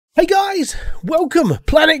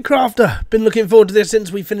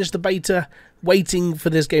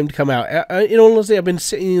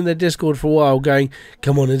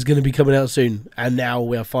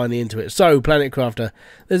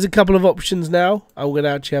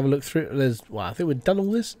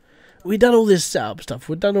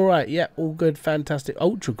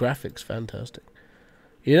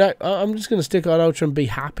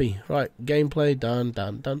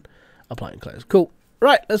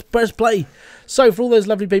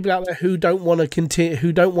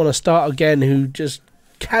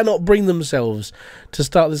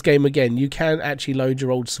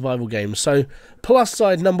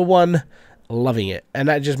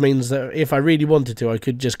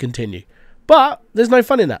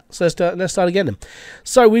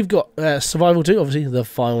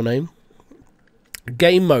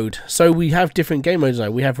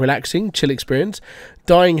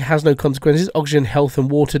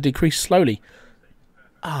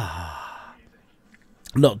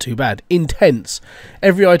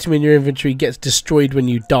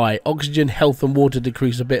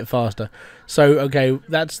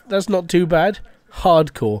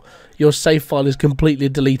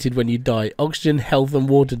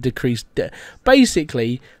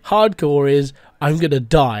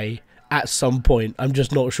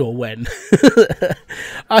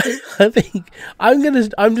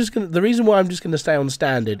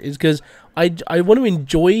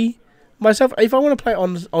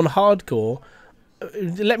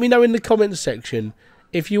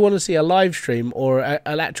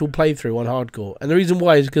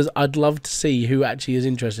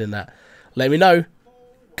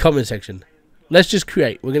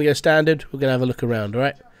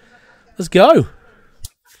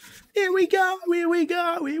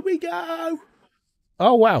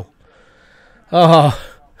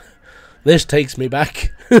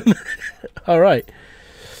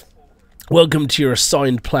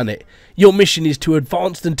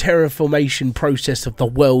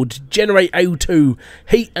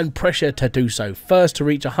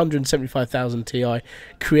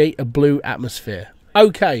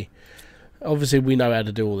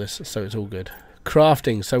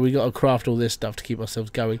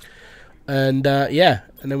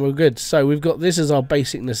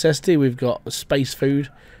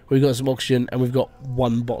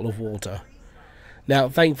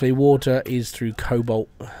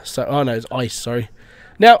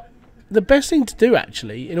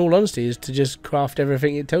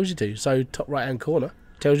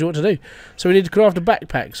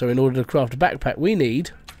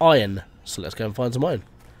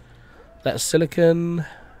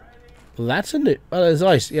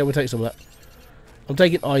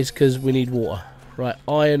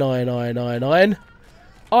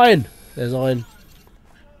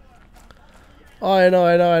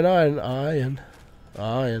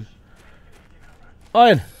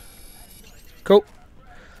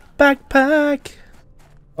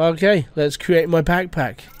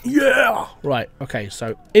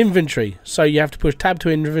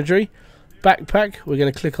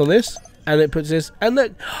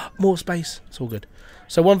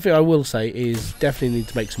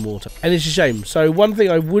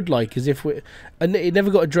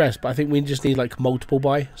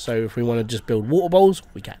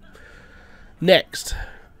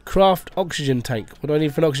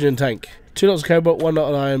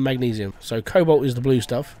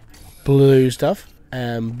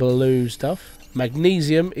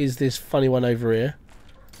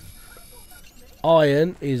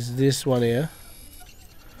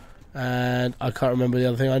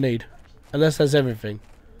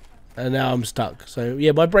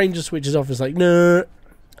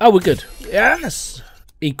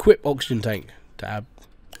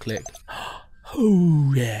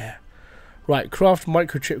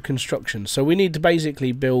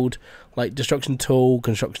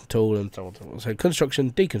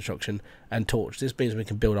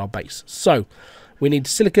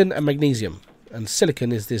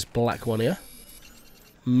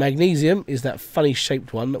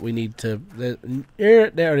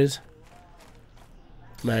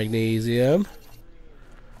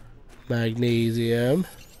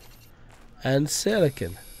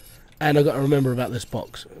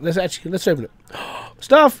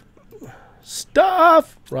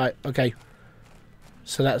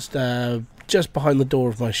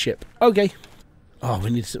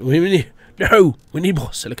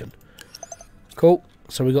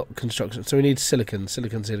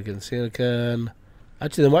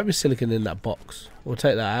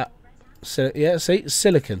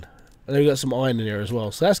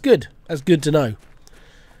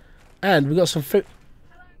And we got some food.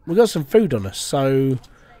 We got some food on us, so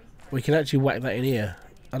we can actually whack that in here.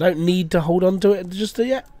 I don't need to hold on to it just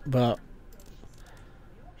yet, but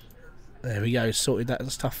there we go. Sorted that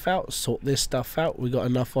stuff out. Sort this stuff out. We got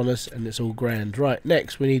enough on us, and it's all grand. Right,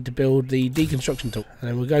 next we need to build the deconstruction tool, and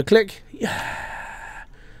then we'll go click. Yeah.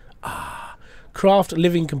 Craft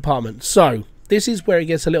living compartment. So this is where it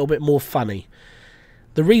gets a little bit more funny.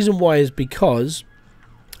 The reason why is because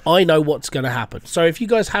I know what's going to happen. So if you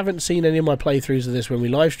guys haven't seen any of my playthroughs of this when we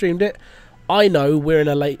live streamed it, I know we're in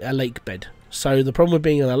a lake bed. So the problem with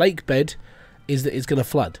being in a lake bed is that it's going to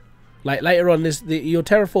flood. Like later on, you're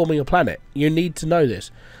terraforming a planet. You need to know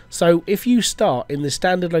this. So if you start in the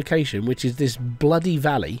standard location, which is this bloody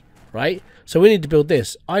valley, right? So we need to build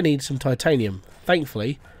this. I need some titanium.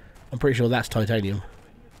 Thankfully, I'm pretty sure that's titanium.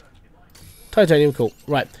 Titanium, cool.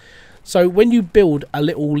 Right. So when you build a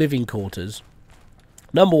little living quarters,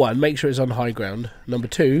 number one, make sure it's on high ground. Number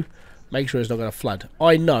two, make sure it's not going to flood.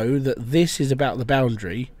 I know that this is about the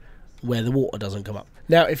boundary where the water doesn't come up.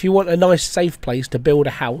 Now, if you want a nice safe place to build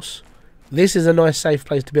a house, this is a nice safe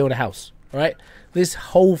place to build a house, right? This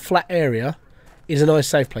whole flat area is a nice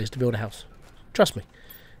safe place to build a house. Trust me,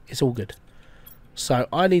 it's all good. So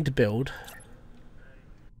I need to build.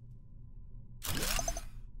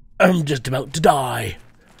 I'm just about to die.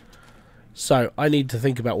 So I need to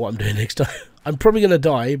think about what I'm doing next time. I'm probably going to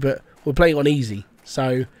die, but we're playing on easy,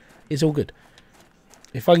 so it's all good.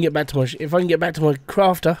 If I can get back to my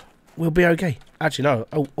crafter, we'll be okay. Actually, no.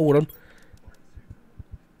 Oh, hold on.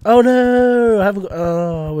 Oh no! I haven't got.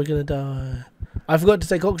 Oh, we're gonna die. I forgot to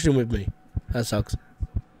take oxygen with me. That sucks.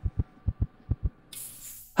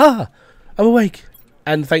 Ah! I'm awake.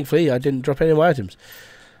 And thankfully, I didn't drop any of my items.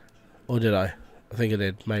 Or did I? I think I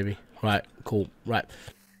did. Maybe. Right. Cool. Right.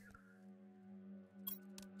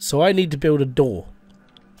 So I need to build a door.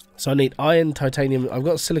 So I need iron, titanium. I've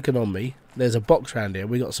got silicon on me. There's a box around here.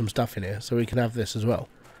 We got some stuff in here, so we can have this as well.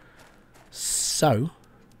 So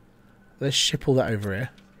let's ship all that over here.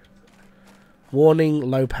 Warning,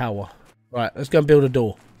 low power. Right, let's go and build a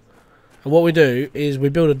door. And what we do is we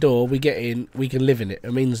build a door, we get in, we can live in it.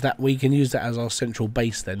 It means that we can use that as our central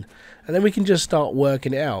base then. And then we can just start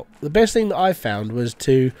working it out. The best thing that I found was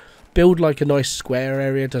to build like a nice square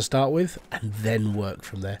area to start with, and then work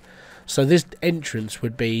from there. So this entrance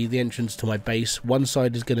would be the entrance to my base. One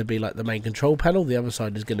side is going to be like the main control panel, the other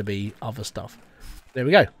side is going to be other stuff. There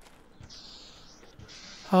we go.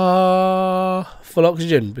 Full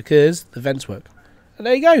oxygen because the vents work. And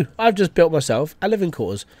there you go. I've just built myself a living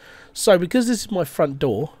quarters. So because this is my front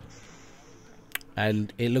door,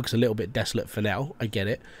 and it looks a little bit desolate for now, I get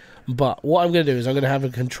it. But what I'm going to do is I'm going to have a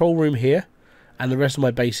control room here, and the rest of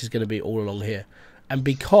my base is going to be all along here. And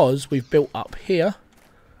because we've built up here,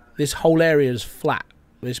 this whole area is flat,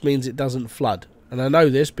 which means it doesn't flood. And I know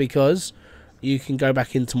this because you can go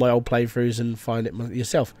back into my old playthroughs and find it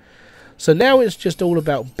yourself. So now it's just all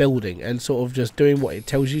about building and sort of just doing what it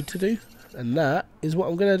tells you to do. And that is what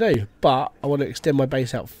I'm going to do. But I want to extend my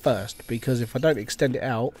base out first, because if I don't extend it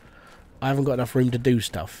out, I haven't got enough room to do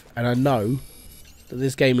stuff. And I know that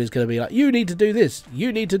this game is going to be like, you need to do this,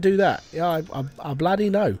 you need to do that. Yeah, I bloody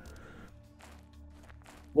know.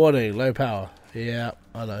 Warning, low power. Yeah,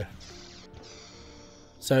 I know.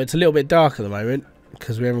 So it's a little bit dark at the moment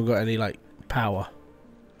because we haven't got any like power.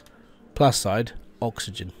 Plus side,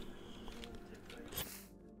 oxygen.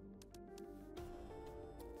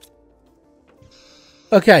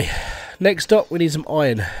 Okay, next up we need some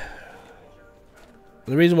iron.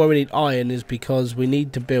 The reason why we need iron is because we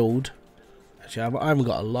need to build. Actually, I haven't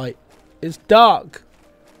got a light. It's dark.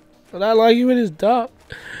 I don't like it when it's dark.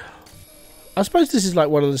 I suppose this is like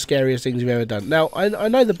one of the scariest things we've ever done. Now, I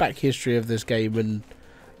know the back history of this game and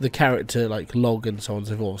the character like log and so on and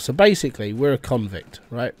so forth. So basically, we're a convict,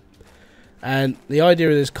 right? And the idea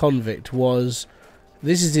of this convict was,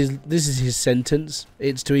 this is his sentence.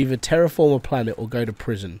 It's to either terraform a planet or go to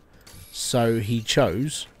prison. So he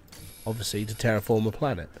chose, obviously, to terraform a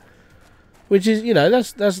planet, which is, you know,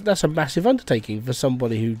 that's a massive undertaking for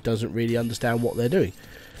somebody who doesn't really understand what they're doing.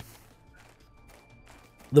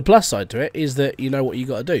 The plus side to it is that you know what you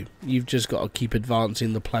got to do. You've just got to keep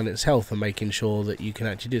advancing the planet's health and making sure that you can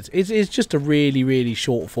actually do this. It's just a really, really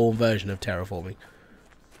short form version of terraforming.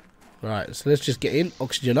 Right, so let's just get in.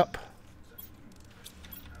 Oxygen up.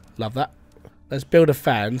 Love that. Let's build a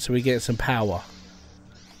fan so we get some power.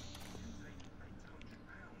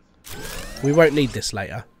 We won't need this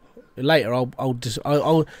later. Later,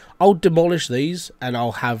 I'll demolish these and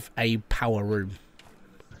I'll have a power room.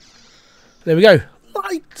 There we go.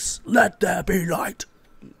 Lights, let there be light.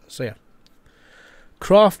 So yeah,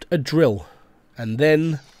 craft a drill, and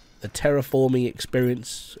then The terraforming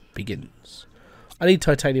experience begins. I need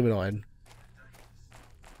titanium and iron.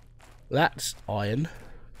 That's iron.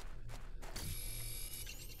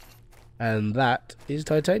 And that is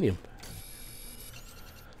titanium.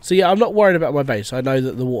 So yeah, I'm not worried about my base. I know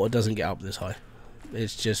that the water doesn't get up this high.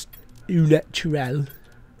 It's just natural.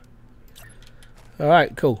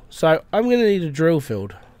 Alright, cool. So I'm going to need a drill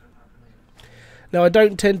field. Now I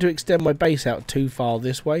don't tend to extend my base out too far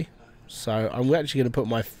this way. So I'm actually going to put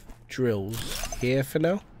my drills here for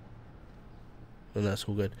now. And that's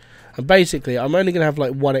all good. And basically I'm only going to have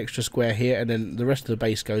like one extra square here, and then the rest of the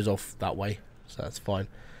base goes off that way. So that's fine.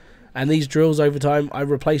 And these drills over time I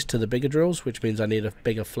replaced to the bigger drills, which means I need a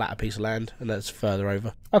bigger, flatter piece of land, and that's further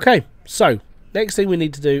over. Okay, so next thing we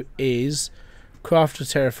need to do is craft a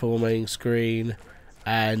terraforming screen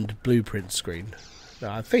and blueprint screen.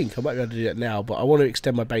 Now, I think I might be able to do that now, but I want to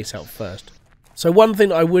extend my base out first. So one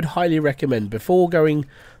thing I would highly recommend before going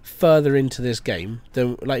further into this game,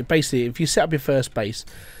 like basically if you set up your first base,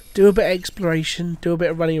 do a bit of exploration, do a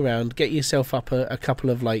bit of running around, get yourself up a couple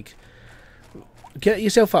of like... Get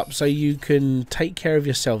yourself up so you can take care of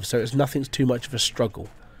yourself, so it's nothing's too much of a struggle.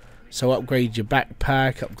 So upgrade your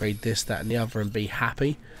backpack, upgrade this, that and the other, and be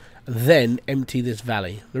happy. Then empty this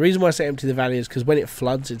valley. The reason why I say empty the valley is because when it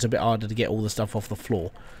floods, it's a bit harder to get all the stuff off the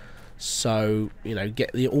floor. So, you know,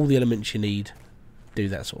 get all the elements you need, do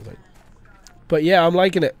that sort of thing. But yeah, I'm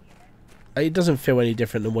liking it. It doesn't feel any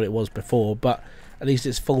different than what it was before, but at least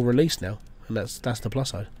it's full release now, and that's the plus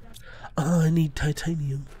side. Oh, I need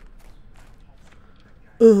titanium.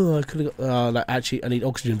 Oh, I could have got... no, actually, I need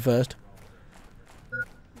oxygen first.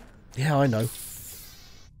 Yeah, I know.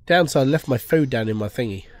 Downside, I left my food down in my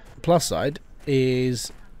thingy. Plus side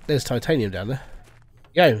is there's titanium down there.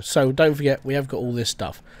 Yeah, so don't forget, we have got all this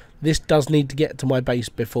stuff. This does need to get to my base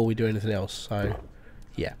before we do anything else, so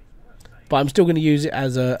yeah. But I'm still going to use it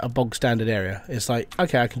as a bog standard area. It's like,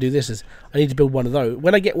 okay, I can do this. I need to build one of those.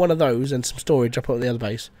 When I get one of those and some storage up at the other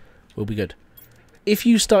base, we'll be good. If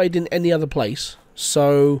you started in any other place...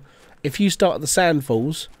 So, if you start at the sand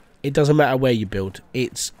falls, it doesn't matter where you build.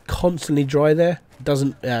 It's constantly dry there.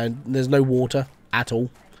 There's no water at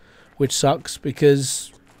all, which sucks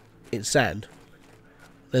because it's sand.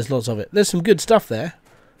 There's lots of it. There's some good stuff there,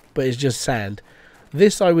 but it's just sand.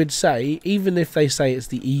 This, I would say, even if they say it's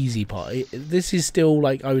the easy part, this is still,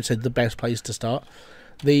 like, I would say, the best place to start.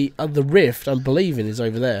 The rift, I'm believing, is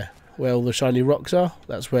over there, where all the shiny rocks are.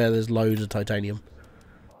 That's where there's loads of titanium.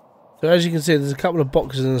 So as you can see, there's a couple of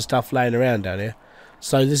boxes and stuff laying around down here.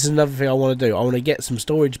 So this is another thing I want to do. I want to get some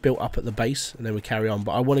storage built up at the base, and then we carry on.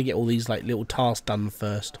 But I want to get all these like little tasks done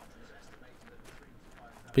first.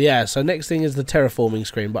 But yeah, so next thing is the terraforming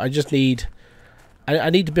screen. But I just need... I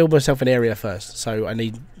need to build myself an area first. So I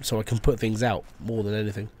can put things out more than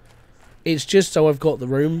anything. It's just so I've got the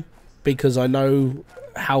room, because I know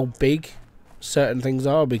how big certain things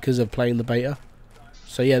are because of playing the beta.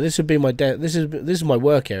 So yeah, this would be my this is my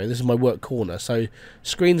work area. This is my work corner. So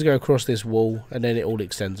screens go across this wall, and then it all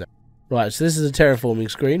extends out. Right, so this is a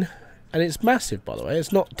terraforming screen, and it's massive, by the way.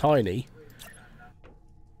 It's not tiny.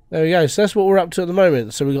 There we go. So that's what we're up to at the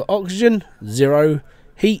moment. So we've got oxygen 0,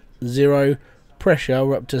 heat 0, pressure.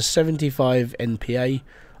 We're up to 75 NPA.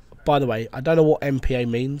 By the way, I don't know what NPA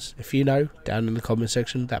means. If you know, down in the comment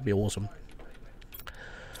section, that'd be awesome.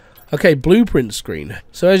 Okay, blueprint screen.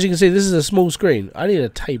 So as you can see, this is a small screen. I need a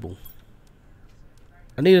table.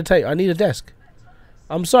 I need a desk.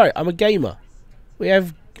 I'm sorry, I'm a gamer. We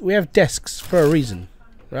have desks for a reason,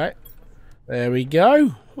 right? There we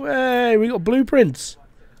go. Hey, we got blueprints.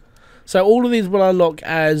 So all of these will unlock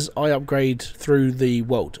as I upgrade through the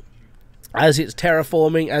world. As it's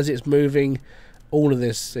terraforming, as it's moving, all of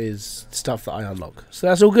this is stuff that I unlock. So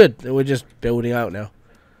that's all good. We're just building out now.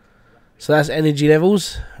 So that's energy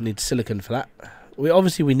levels. I need silicon for that. We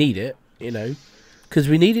need it, you know, because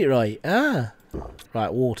we need it, right?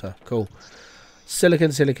 Right, water. Cool.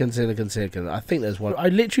 Silicon. I think there's one. I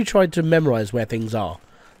literally tried to memorize where things are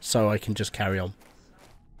so I can just carry on.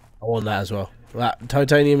 I want that as well. That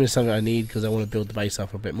titanium is something I need because I want to build the base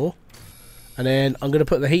up a bit more. And then I'm going to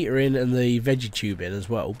put the heater in and the veggie tube in as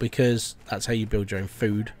well, because that's how you build your own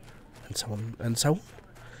food, and so on and so on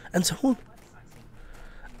and so on.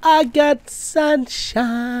 I got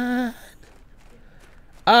sunshine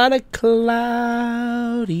on a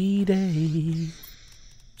cloudy day.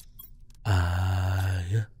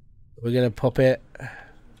 We're going to pop it. I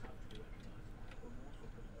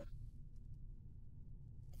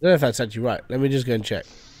don't know if that's actually right. Let me just go and check.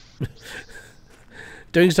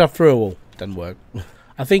 Doing stuff through a wall doesn't work.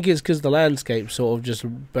 I think it's because the landscape's sort of just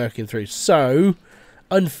working through. So,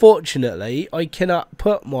 unfortunately, I cannot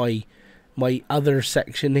put my my other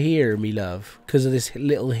section here, me love, because of this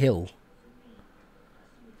little hill.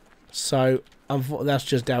 So that's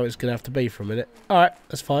just how it's gonna have to be for a minute. All right,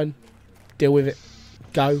 that's fine. Deal with it.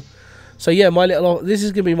 Go. So yeah, this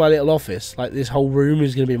is gonna be my little office. Like, this whole room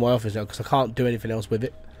is gonna be my office now because I can't do anything else with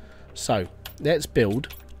it. So let's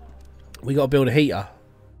build. We got to build a heater.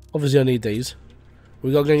 Obviously, I need these.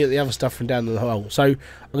 We got to go and get the other stuff from down the hole. So I'm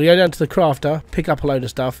gonna go down to the crafter, pick up a load of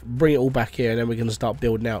stuff, bring it all back here, and then we're gonna start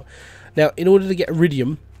building out. Now, in order to get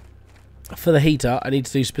iridium for the heater, I need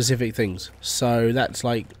to do specific things. So that's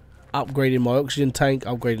like upgrading my oxygen tank,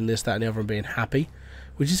 upgrading this, that, and the other, and being happy,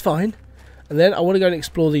 which is fine. And then I want to go and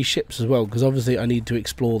explore these ships as well, because obviously I need to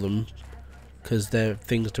explore them, because they're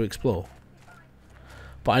things to explore.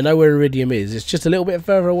 But I know where iridium is. It's just a little bit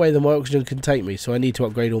further away than my oxygen can take me, so I need to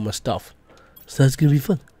upgrade all my stuff. So that's going to be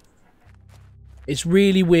fun. It's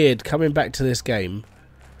really weird coming back to this game,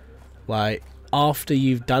 like, after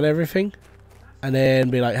you've done everything, and then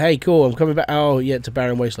be like, hey, cool, I'm coming back. Oh, yeah, to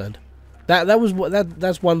Barren Wasteland.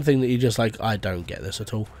 That's one thing that you just like, I don't get this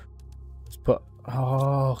at all. But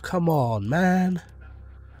oh, come on, man.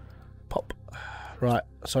 Pop. Right,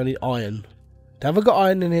 so I need iron. Have I got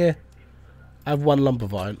iron in here? I have one lump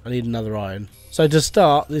of iron. I need another iron. So to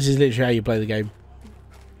start, this is literally how you play the game.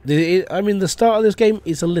 I mean, the start of this game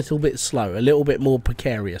is a little bit slow, a little bit more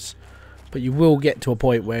precarious. But you will get to a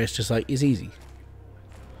point where it's just like, it's easy.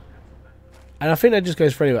 And I think that just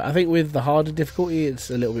goes for anywhere. I think with the harder difficulty,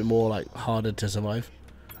 it's a little bit more like harder to survive.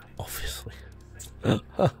 Obviously.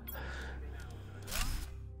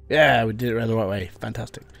 Yeah, we did it around the right way.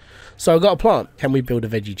 Fantastic. So I've got a plant. Can we build a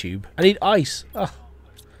veggie tube? I need ice.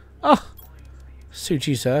 Oh. Suit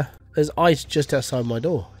you, sir. There's ice just outside my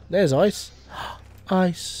door. There's ice.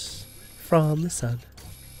 Ice from the sun.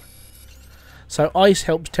 So ice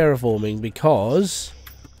helps terraforming because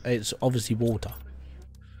it's obviously water.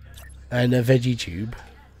 And a veggie tube.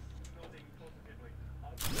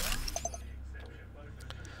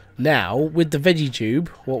 Now, with the veggie tube,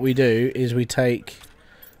 what we do is we take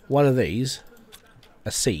one of these,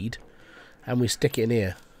 a seed, and we stick it in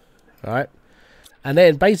here. Right? And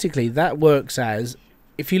then basically that works as,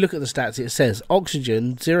 if you look at the stats, it says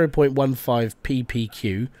oxygen 0.15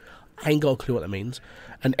 ppq. I ain't got a clue what that means.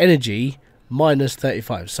 And energy minus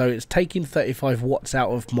 35. So it's taking 35 watts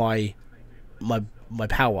out of my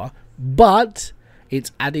power, but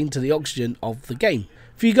it's adding to the oxygen of the game.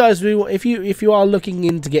 For you guys, if you are looking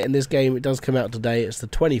into getting this game, it does come out today. It's the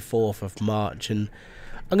 24th of March, and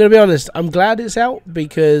I'm going to be honest, I'm glad it's out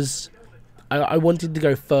because I wanted to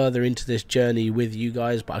go further into this journey with you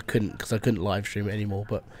guys, but I couldn't because I couldn't live stream it anymore.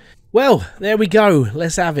 But well, there we go.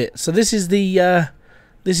 Let's have it. So this is the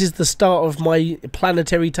start of my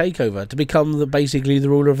planetary takeover to become basically the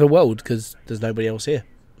ruler of the world because there's nobody else here.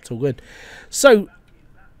 It's all good. So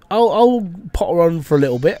I'll potter on for a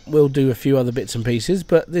little bit. We'll do a few other bits and pieces,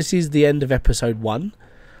 but this is the end of episode 1.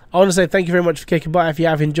 I want to say thank you very much for kicking by. If you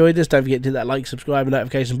have enjoyed this, don't forget to hit that like, subscribe, and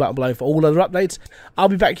notification button below for all other updates. I'll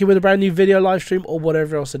be back here with a brand new video, live stream, or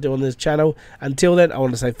whatever else I do on this channel. Until then, I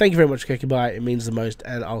want to say thank you very much for kicking by. It means the most,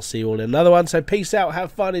 and I'll see you all in another one. So peace out,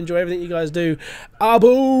 have fun, enjoy everything you guys do. Ah,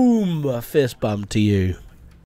 boom! Fist bump to you.